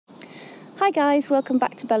Hi guys, welcome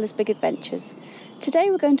back to Bella's Big Adventures. Today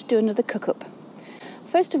we're going to do another cook-up.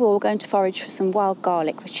 First of all, we're going to forage for some wild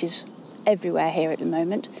garlic, which is everywhere here at the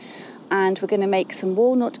moment. And we're going to make some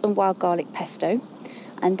walnut and wild garlic pesto.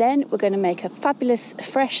 And then we're going to make a fabulous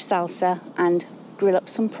fresh salsa and grill up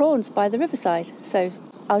some prawns by the riverside. So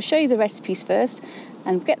I'll show you the recipes first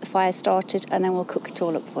and get the fire started, and then we'll cook it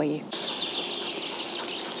all up for you.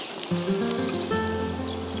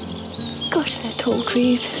 Gosh, they're tall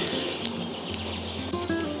trees.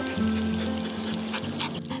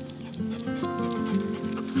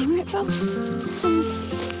 Alright, folks,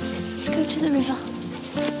 let's go to the river.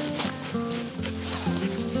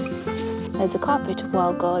 There's a carpet of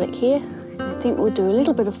wild garlic here. I think we'll do a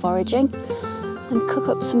little bit of foraging and cook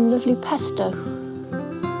up some lovely pesto.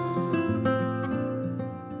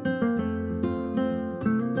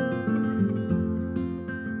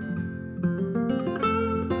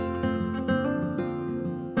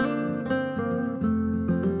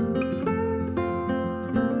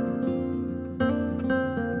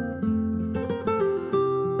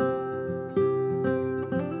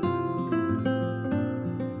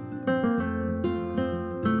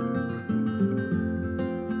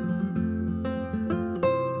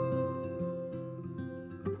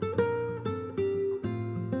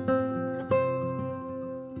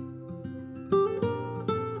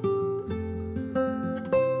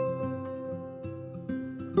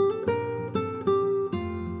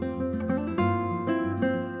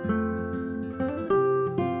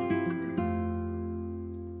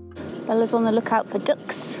 Bella's on the lookout for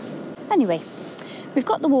ducks. Anyway, we've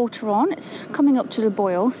got the water on, it's coming up to the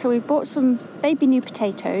boil, so we've bought some baby new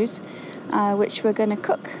potatoes, which we're going to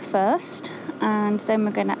cook first, and then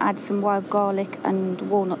we're going to add some wild garlic and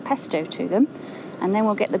walnut pesto to them, and then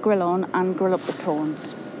we'll get the grill on and grill up the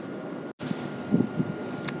prawns.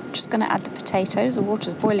 Just going to add the potatoes. The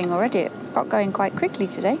water's boiling already. It got going quite quickly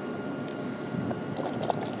today.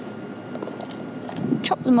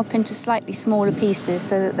 Chop them up into slightly smaller pieces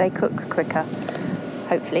so that they cook quicker,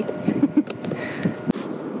 hopefully.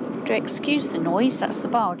 Do excuse the noise, that's the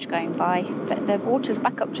barge going by, but the water's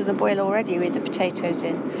back up to the boil already with the potatoes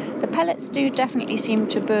in. The pellets do definitely seem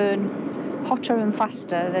to burn hotter and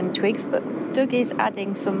faster than twigs, but Doug is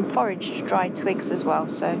adding some foraged dry twigs as well,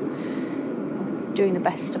 so doing the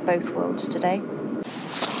best of both worlds today.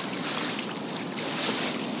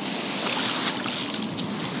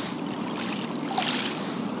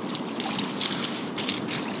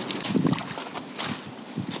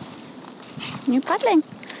 You're paddling.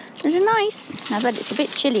 Is it nice? I bet it's a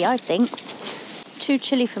bit chilly, I think. Too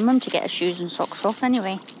chilly for Mum to get her shoes and socks off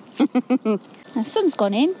anyway. The sun's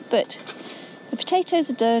gone in, but the potatoes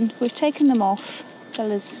are done. We've taken them off.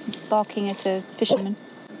 Bella's barking at a fisherman.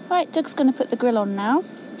 Right, Doug's going to put the grill on now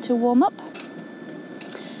to warm up.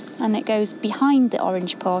 And it goes behind the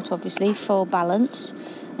orange part, obviously, for balance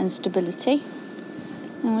and stability.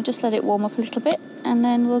 And we'll just let it warm up a little bit, and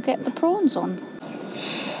then we'll get the prawns on.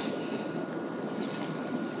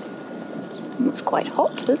 It's quite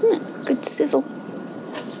hot, isn't it? Good sizzle.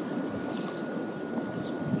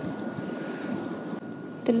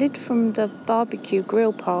 The lid from the barbecue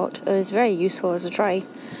grill part is very useful as a tray.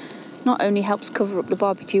 Not only helps cover up the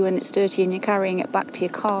barbecue when it's dirty and you're carrying it back to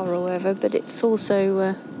your car or whatever, but it's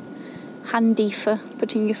also handy for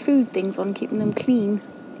putting your food things on, keeping them clean.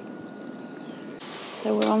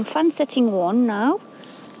 So we're on fan setting 1 now,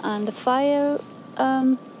 and the fire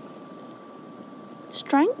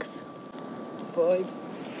strength?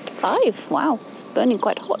 5? Wow, it's burning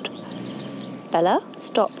quite hot. Bella,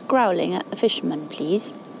 stop growling at the fisherman,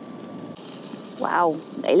 please. Wow,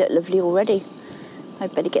 they look lovely already.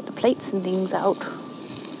 I'd better get the plates and things out.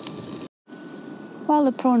 While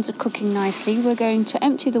the prawns are cooking nicely, we're going to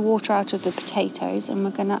empty the water out of the potatoes, and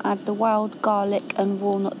we're going to add the wild garlic and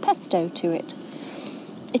walnut pesto to it.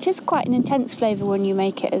 It is quite an intense flavour when you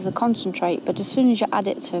make it as a concentrate, but as soon as you add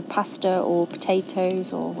it to pasta or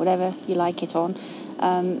potatoes or whatever you like it on,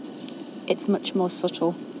 it's much more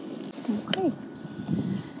subtle. Okay.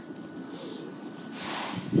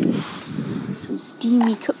 Some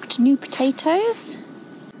steamy cooked new potatoes.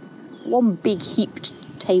 1 big heaped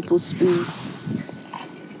tablespoon.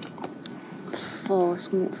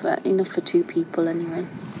 Enough for 2 people anyway.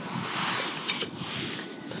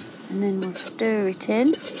 And then we'll stir it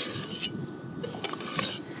in,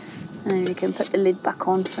 and then we can put the lid back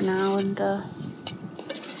on for now and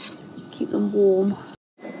keep them warm.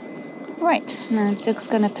 Right, now Doug's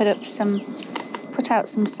going to put out some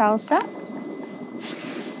salsa.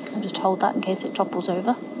 I'll just hold that in case it topples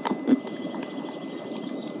over.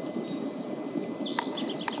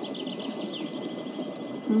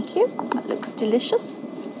 Thank you, that looks delicious.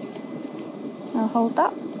 I'll hold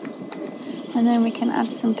that. And then we can add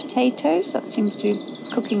some potatoes. That seems to be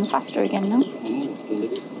cooking faster again now.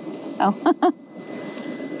 Oh.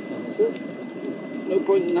 As I said, no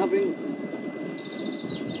point in having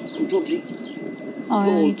a dodgy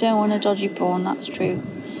prawn. You don't want a dodgy prawn, that's true.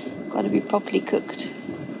 Got to be properly cooked.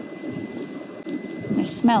 They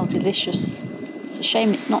smell delicious. It's a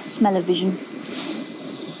shame it's not smell-o-vision.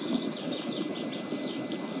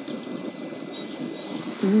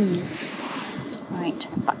 Right,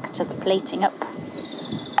 back to the plating up.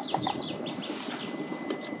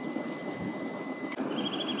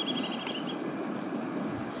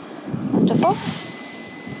 Wonderful.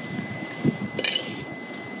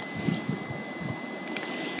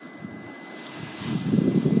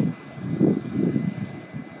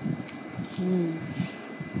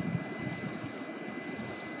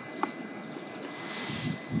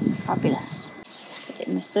 Fabulous. Let's put it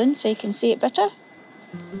in the sun so you can see it better.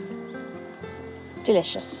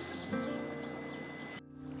 Delicious.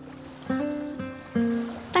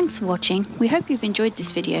 Thanks for watching. We hope you've enjoyed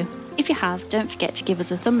this video. If you have, don't forget to give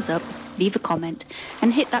us a thumbs up, leave a comment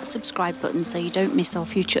and hit that subscribe button so you don't miss our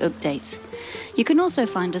future updates. You can also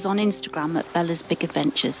find us on Instagram at Bella's Big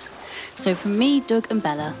Adventures. So from me, Doug and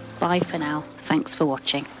Bella, bye for now. Thanks for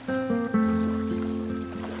watching.